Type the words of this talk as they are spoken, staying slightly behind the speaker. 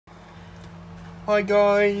Hi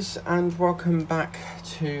guys, and welcome back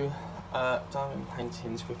to Diamond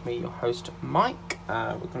Paintings with me, your host Mike.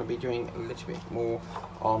 We're going to be doing a little bit more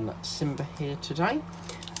on Simba here today,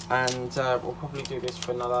 and we'll probably do this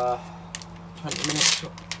for another 20 minutes.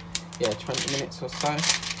 20 minutes or so.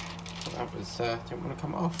 That was didn't want to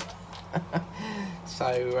come off.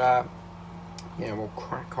 So yeah, we'll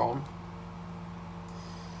crack on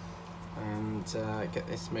and get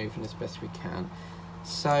this moving as best we can.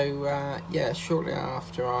 So yeah, shortly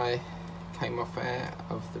after I came off air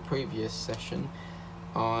of the previous session,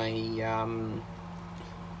 I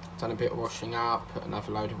done a bit of washing up, put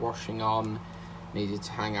another load of washing on, needed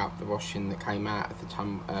to hang up the washing that came out of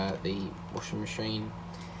the washing machine,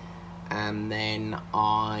 and then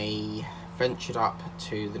I ventured up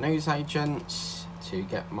to the newsagents to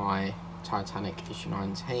get my Titanic issue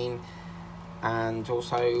 19, and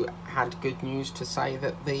also had good news to say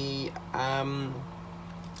that the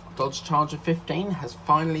Dodge Charger 15 has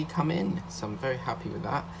finally come in, so I'm very happy with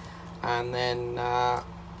that. And then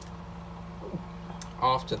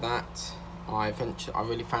after that, I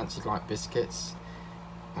really fancied like biscuits,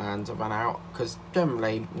 and I ran out, because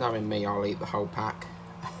generally, knowing me, I'll eat the whole pack.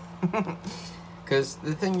 Because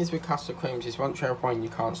the thing is with custard creams is once you have one, you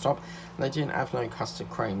can't stop. And they didn't have no custard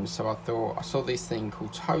creams, so I saw this thing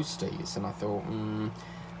called Toasties, and I thought,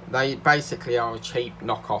 they basically are a cheap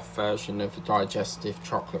knockoff version of a digestive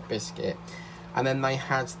chocolate biscuit. And then they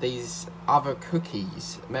had these other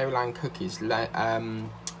cookies, Maryland cookies, lemon,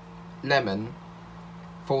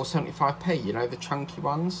 for 75p, you know, the chunky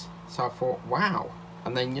ones. So I thought, wow.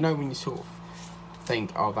 And then, you know, when you sort of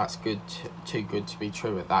think, oh, that's good, too good to be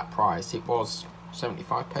true at that price, it was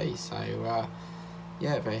 75p. So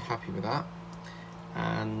yeah, very happy with that.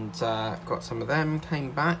 And got some of them, came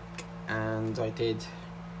back, and I did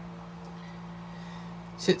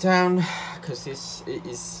sit down, because it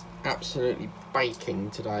is absolutely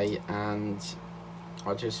baking today, and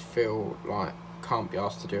I just feel like can't be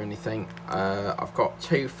asked to do anything. I've got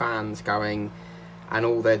 2 fans going, and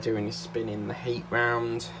all they're doing is spinning the heat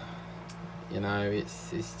round. You know,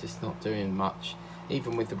 it's just not doing much.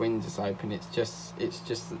 Even with the windows open, it's just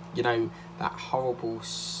you know, that horrible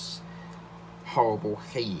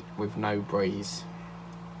heat with no breeze.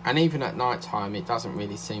 And even at night time, it doesn't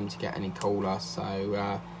really seem to get any cooler.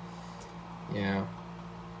 So yeah.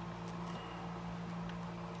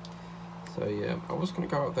 So yeah, I was going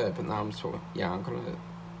to go up there, but now I'm sort of, yeah, I'm going to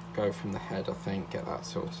go from the head, I think, get that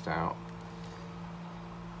sorted out.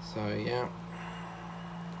 So yeah.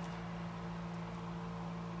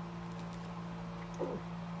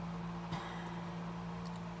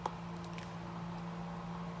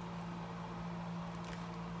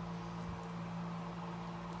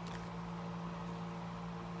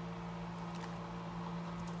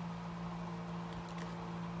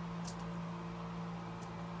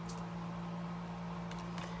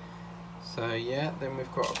 So yeah, then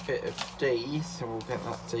we've got a bit of D, so we'll get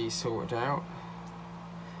that D sorted out,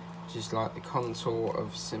 which is like the contour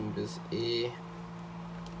of Simba's ear.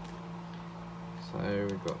 So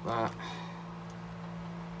we've got that.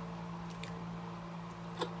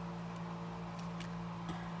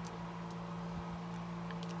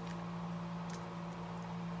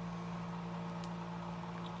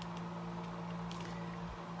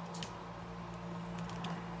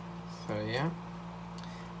 So yeah.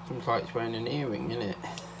 Looks like it's wearing an earring, isn't it?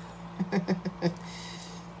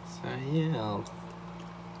 So yeah.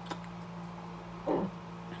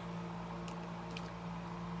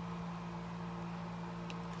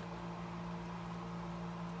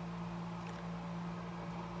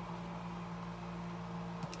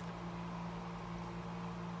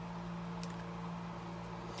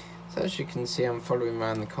 So as you can see, I'm following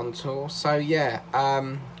around the contour. So yeah,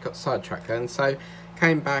 got sidetracked then. So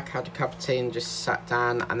came back, had a cup of tea and just sat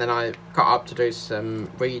down, and then I got up to do some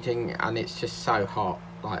reading, and it's just so hot,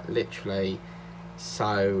 like literally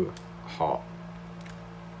so hot.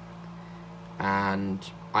 And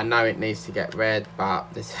I know it needs to get read,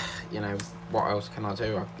 but this, you know, what else can I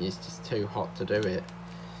do? It's just too hot to do it.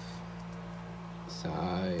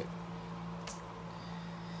 So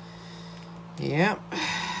yeah.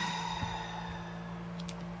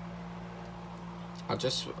 I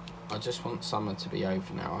just want summer to be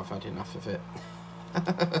over now. I've had enough of it.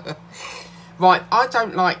 Right, I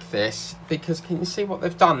don't like this, because can you see what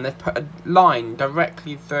they've done? They've put a line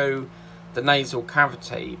directly through the nasal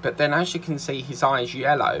cavity, but then as you can see, his eye is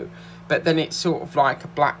yellow, but then it's sort of like a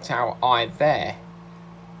blacked out eye there.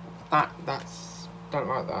 That's don't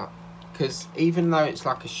like that, because even though it's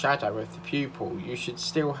like a shadow of the pupil, you should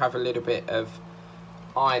still have a little bit of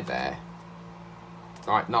eye there,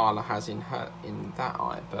 like Nala has in that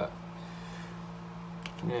eye. But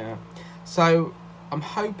Yeah. So I'm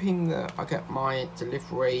hoping that I get my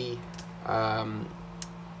delivery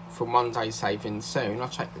for Monday savings soon. I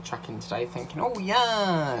checked the tracking today thinking, oh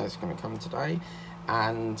yeah, it's going to come today,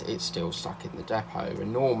 and it's still stuck in the depot.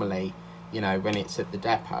 And normally, you know, when it's at the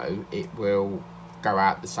depot, it will go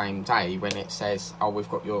out the same day. When it says, oh, we've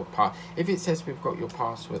got your if it says we've got your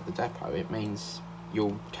parcel at the depot, it means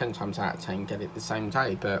you'll 10 times out of 10 get it the same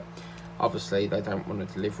day. But obviously they don't want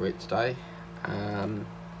to deliver it today,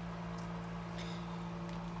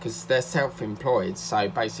 because they're self-employed, so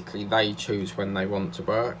basically they choose when they want to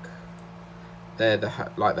work. They're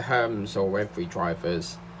like the Herms or every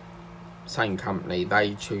drivers, same company,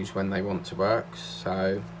 they choose when they want to work.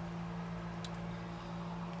 So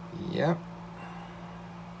yeah.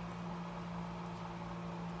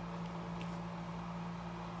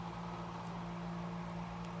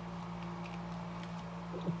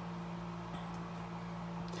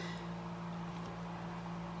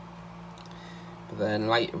 But then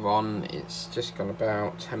later on, it's just gone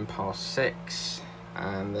about 6:10,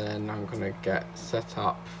 and then I'm gonna get set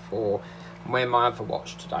up for wear my other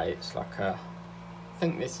watch today. It's like I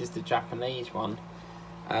think this is the Japanese one.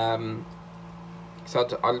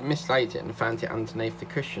 So I mislaid it and found it underneath the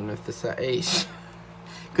cushion of the settees.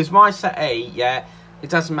 Because my settee, yeah, it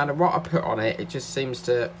doesn't matter what I put on it, it just seems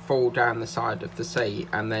to fall down the side of the seat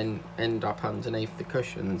and then end up underneath the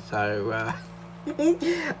cushion. So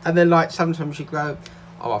and then like sometimes you go,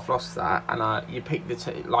 oh, I've lost that, and you pick the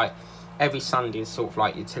like every Sunday is sort of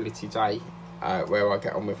like utility day, where I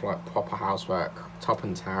get on with like proper housework, top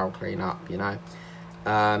and towel clean up, you know,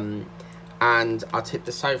 and I tip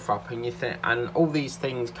the sofa up, and you think, and all these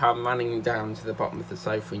things come running down to the bottom of the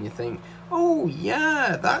sofa, and you think, oh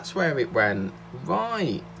yeah, that's where it went,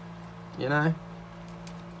 right, you know.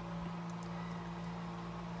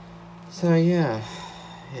 So yeah,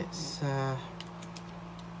 it's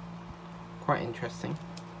quite interesting.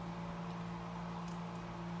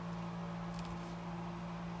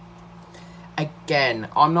 Again,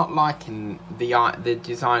 I'm not liking the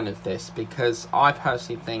design of this, because I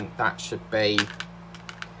personally think that should be,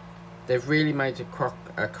 they've really made a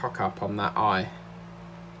cock up on that eye.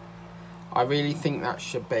 I really think that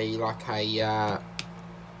should be like a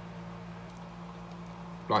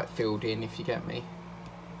like filled in, if you get me.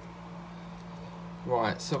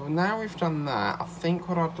 Right, so now we've done that, I think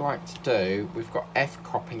what I'd like to do, we've got F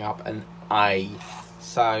cropping up an A.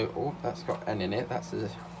 So, oh, that's got N in it. That's a,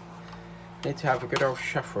 need to have a good old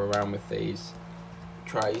shuffle around with these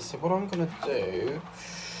trays. So what I'm going to do,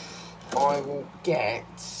 I will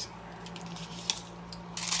get,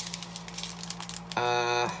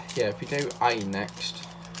 yeah, if we do A next.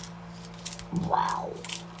 Wow.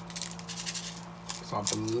 So I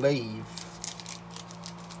believe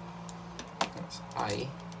A.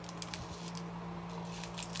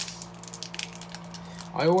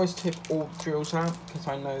 I always tip all the drills out because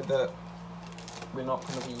I know that we're not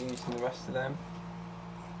going to be using the rest of them.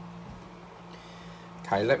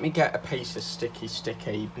 Okay, let me get a piece of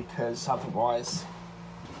sticky because otherwise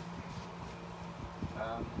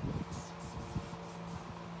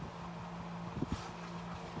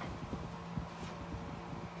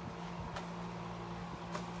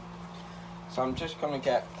so I'm just going to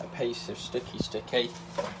get a piece of sticky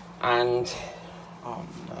and oh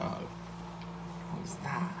no, what is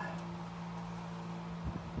that?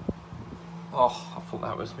 Oh, I thought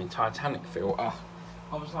that was my Titanic filter.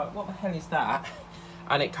 I was like, what the hell is that?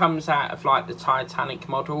 And it comes out of like the Titanic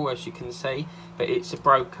model, as you can see, but it's a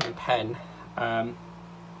broken pen. Oh,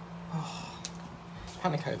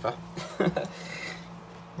 panic over.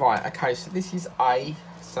 Right, okay, so this is A.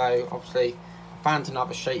 So obviously I found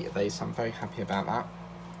another sheet of these, so I'm very happy about that.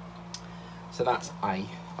 So that's A,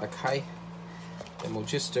 okay. Then we'll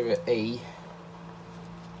just do an E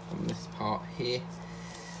on this part here.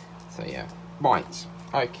 So yeah, right,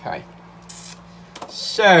 okay.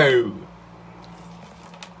 So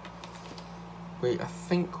I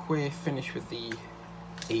think we're finished with the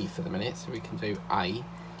E for the minute, so we can do A.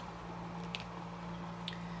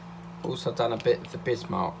 Also done a bit of the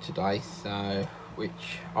Bismarck today, so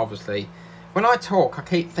which obviously when I talk I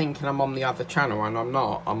keep thinking I'm on the other channel, and I'm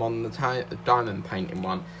not. I'm on the diamond painting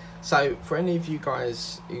one. So for any of you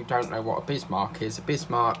guys who don't know what a Bismarck is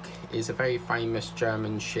a very famous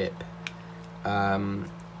German ship.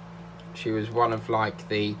 She was one of like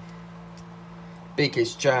the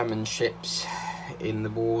biggest German ships in the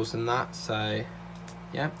wars and that, so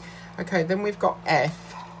yeah. Okay, then we've got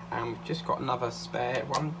F, and we've just got another spare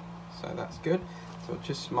one, so that's good. So I'll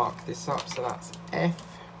just mark this up, so that's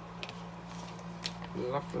F.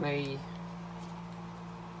 Lovely.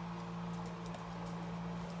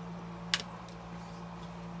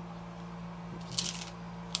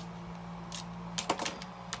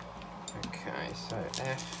 so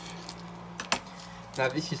F. Now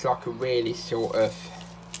this is like a really sort of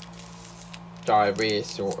diarrhea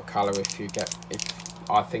sort of colour. If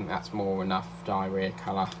I think that's more enough diarrhea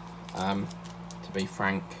colour, to be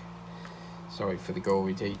frank. Sorry for the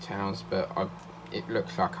gory details, but it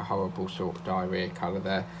looks like a horrible sort of diarrhea colour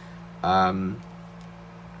there.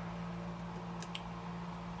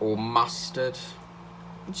 Or mustard.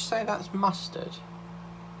 Would you say that's mustard?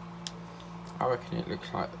 I reckon it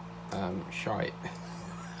looks like shite.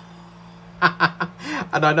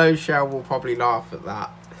 And I know Shell will probably laugh at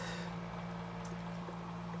that.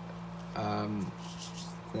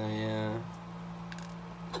 Yeah.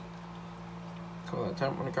 Cool, I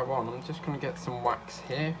don't want to go on. I'm just going to get some wax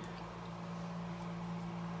here.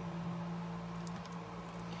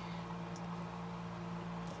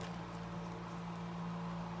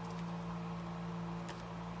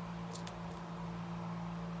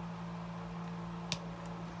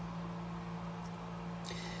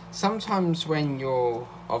 Sometimes when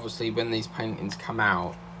these paintings come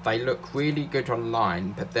out, they look really good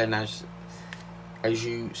online, but then as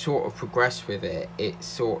you sort of progress with it, it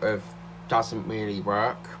sort of doesn't really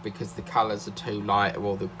work because the colours are too light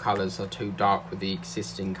or the colours are too dark with the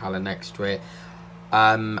existing colour next to it.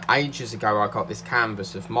 Ages ago I got this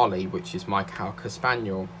canvas of Molly, which is my Cocker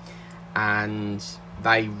Spaniel, and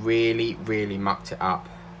they really mucked it up.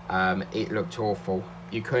 It looked awful.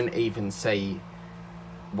 You couldn't even see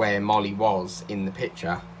where Molly was in the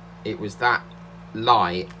picture. It was that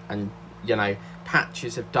light, and you know,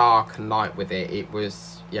 patches of dark and light with it. It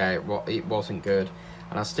was, yeah, it wasn't good,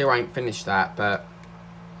 and I still ain't finished that. But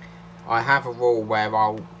I have a rule where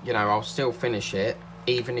I'll still finish it,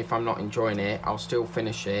 even if I'm not enjoying it. I'll still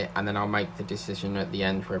finish it, and then I'll make the decision at the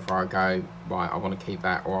end whether I go, right, I want to keep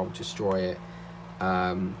that, or I'll destroy it.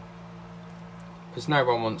 Because no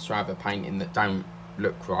one wants to have a painting that don't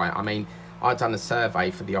look right. I mean, I'd done a survey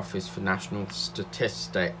for the Office for National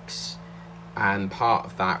Statistics, and part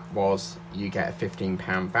of that was you get a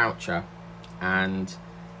 £15 voucher, and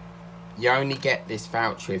you only get this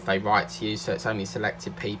voucher if they write to you, so it's only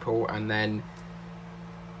selected people. And then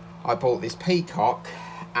I bought this peacock,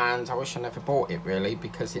 and I wish I never bought it really,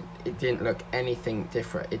 because it didn't look anything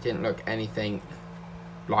different. It didn't look anything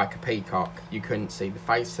like a peacock. You couldn't see the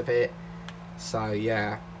face of it. So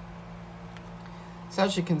yeah. So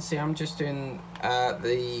as you can see, I'm just doing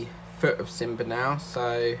the foot of Simba now,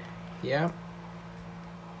 so yeah.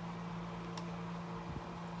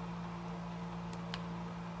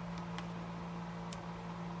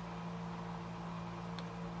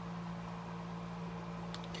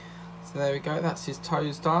 So there we go, that's his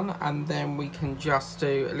toes done, and then we can just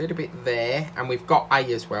do a little bit there, and we've got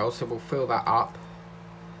A as well, so we'll fill that up.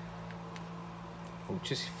 We'll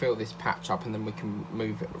just fill this patch up, and then we can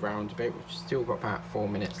move it around a bit. We've still got about 4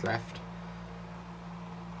 minutes left.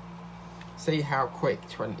 See how quick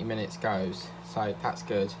 20 minutes goes, so that's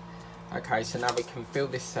good. Okay, so now we can fill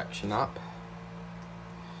this section up.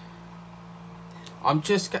 I'm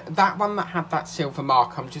just, that one that had that silver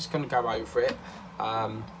mark, I'm just going to go over it.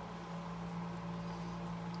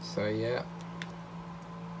 So yeah.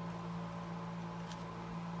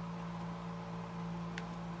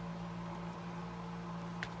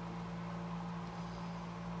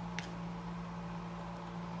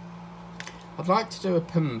 I'd like to do a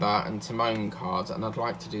Pumbaa and Timon card, and I'd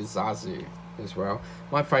like to do Zazu as well.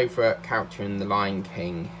 My favourite character in The Lion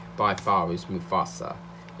King by far is Mufasa,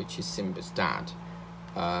 which is Simba's dad.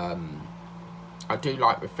 I do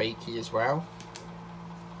like Rafiki as well.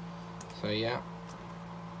 So yeah.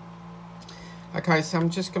 Okay, so I'm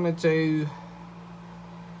just going to do...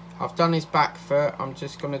 I've done his back foot. I'm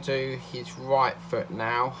just going to do his right foot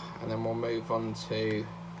now, and then we'll move on to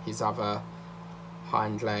his other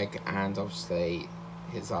hind leg and obviously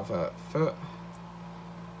his other foot,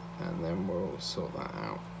 and then we'll sort that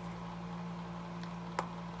out.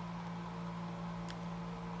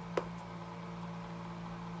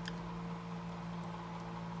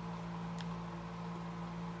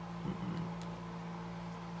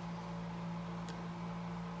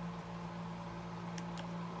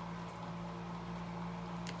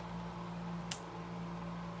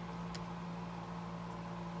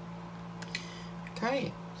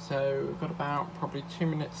 Okay, so we've got about probably 2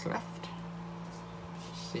 minutes left.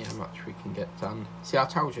 See how much we can get done. See, I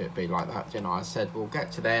told you it'd be like that, didn't I? I said we'll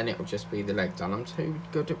get to there and it'll just be the leg done. I'm too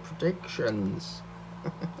good at predictions.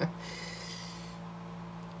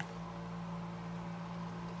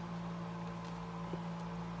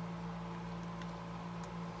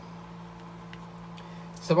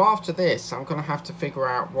 So after this, I'm going to have to figure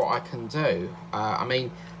out what I can do. I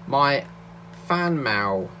mean, my fan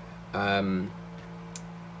mail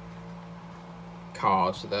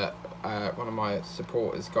card that one of my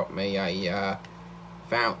supporters got me a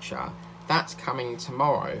voucher. That's coming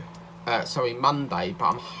tomorrow, sorry, Monday, but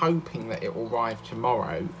I'm hoping that it will arrive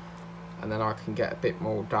tomorrow, and then I can get a bit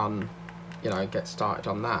more done, you know, get started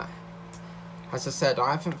on that. As I said,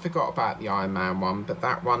 I haven't forgot about the Iron Man one, but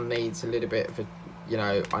that one needs a little bit of a, you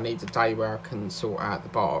know, I need a day where I can sort out the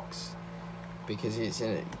box, because it's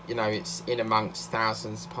in, you know, it's in amongst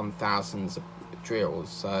thousands upon thousands of drills,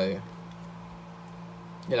 so,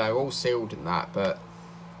 you know, all sealed and that. But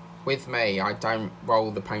with me, I don't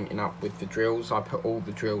roll the painting up with the drills. I put all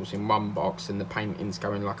the drills in one box, and the paintings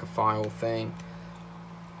go in like a file thing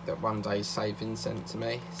that one day Savin sent to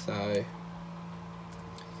me. So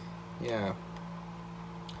yeah,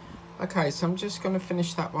 okay, so I'm just going to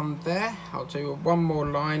finish that one there. I'll do one more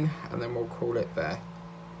line and then we'll call it there.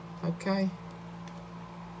 Okay.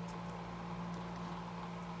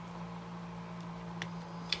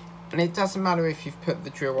 And it doesn't matter if you've put the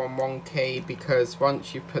drill on one key, because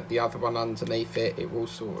once you put the other one underneath it, it will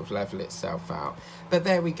sort of level itself out. But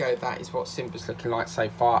there we go, that is what Simba's looking like so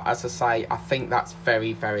far. As I say, I think that's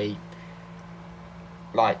very, very,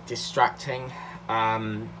 like, distracting.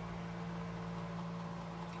 I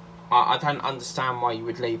don't understand why you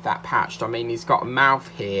would leave that patched. I mean, he's got a mouth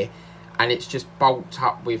here, and it's just bulked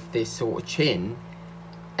up with this sort of chin.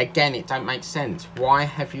 Again, it don't make sense. Why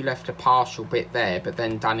have you left a partial bit there, but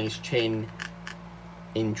then done his chin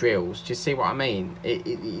in drills? Do you see what I mean?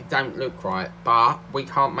 It don't look right, but we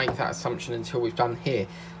can't make that assumption until we've done here.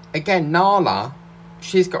 Again, Nala,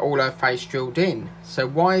 she's got all her face drilled in, so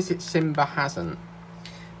why is it Simba hasn't?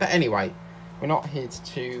 But anyway, we're not here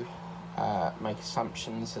to make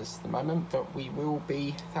assumptions at the moment, but we will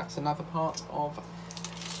be. That's another part of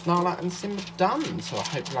Nala and Simba done. So I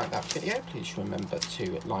hope you like that video. Please remember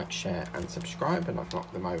to like, share and subscribe, and I've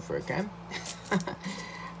knocked them over again.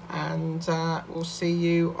 And we'll see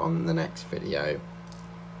you on the next video,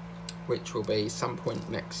 which will be some point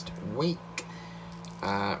next week,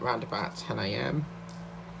 around about 10 AM.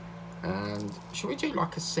 And should we do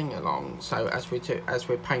like a sing-along? So as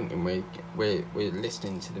we're painting, we're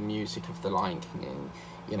listening to the music of the Lion King, and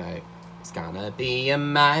you know, it's gonna be a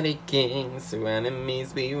mighty king, so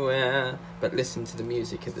enemies beware. But listen to the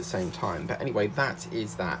music at the same time. But anyway, that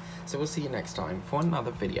is that. So we'll see you next time for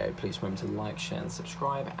another video. Please remember to like, share and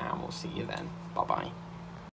subscribe, and we'll see you then. Bye bye.